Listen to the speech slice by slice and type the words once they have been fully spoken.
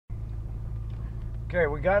Okay,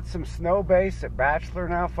 we got some snow base at Bachelor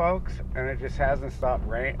now, folks, and it just hasn't stopped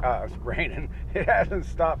raining. It hasn't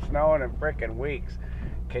stopped snowing in freaking weeks.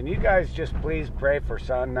 Can you guys just please pray for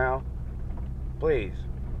sun now? Please.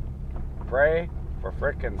 Pray for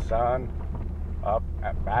freaking sun up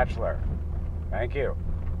at Bachelor. Thank you.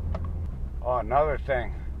 Oh, another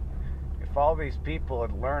thing. If all these people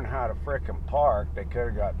had learned how to frickin' park, they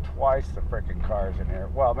could have got twice the frickin' cars in here.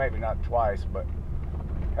 Well, maybe not twice, but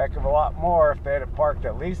heck of a lot more if they'd have parked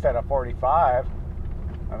at least at a 45.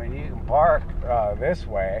 I mean, you can park this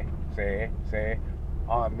way, see,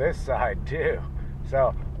 on this side too.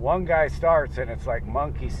 So one guy starts and it's like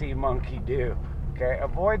monkey see, monkey do. Okay,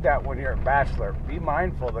 avoid that when you're a Bachelor. Be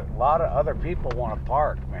mindful that a lot of other people want to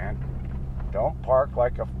park, man. Don't park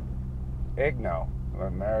like a igno.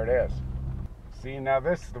 And there it is. See, now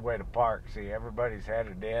this is the way to park. See, everybody's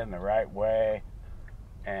headed in the right way.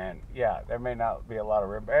 And yeah, there may not be a lot of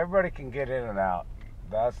room, but everybody can get in and out.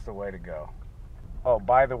 That's the way to go. Oh,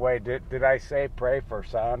 by the way, did I say pray for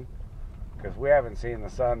sun? Because we haven't seen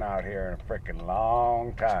the sun out here in a freaking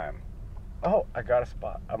long time. Oh, I got a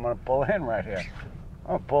spot. I'm going to pull in right here. I'm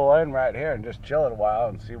going to pull in right here and just chill it a while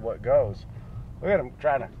and see what goes. Look at him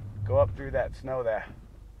trying to go up through that snow there.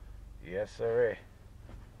 Yes, sirree.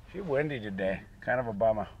 It's windy today. Kind of a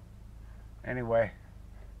bummer. Anyway,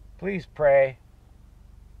 please pray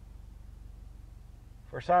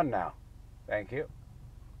for sun now. Thank you.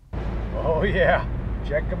 Oh yeah,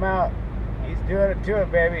 check him out. He's doing it to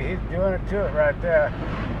it, baby. He's doing it to it right there.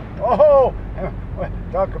 Oh,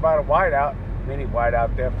 talk about a whiteout. Mini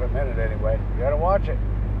whiteout there for a minute anyway. You gotta watch it.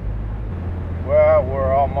 Well,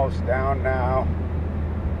 we're almost down now,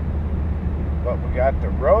 but we got the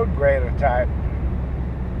road grader type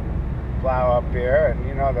plow up here, and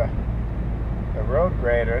you know the road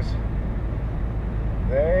graders,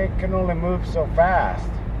 they can only move so fast,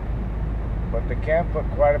 but they can put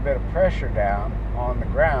quite a bit of pressure down on the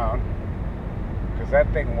ground because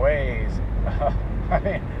that thing weighs, I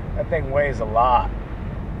mean, that thing weighs a lot.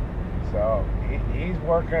 So he's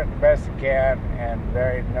working it the best he can, and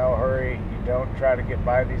there ain't no hurry. You don't try to get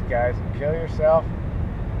by these guys and kill yourself,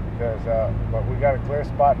 because, but we got a clear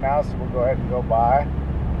spot now, so we'll go ahead and go by.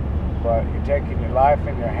 But you're taking your life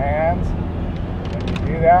in your hands when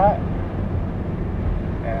you do that.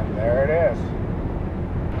 And there it is.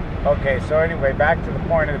 Okay, so anyway, back to the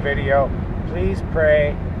point of the video. Please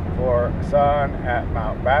pray for sun at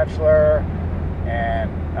Mount Bachelor, and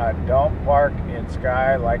don't park in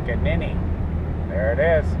Sky like a ninny. There it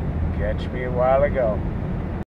is. Catch me a while ago.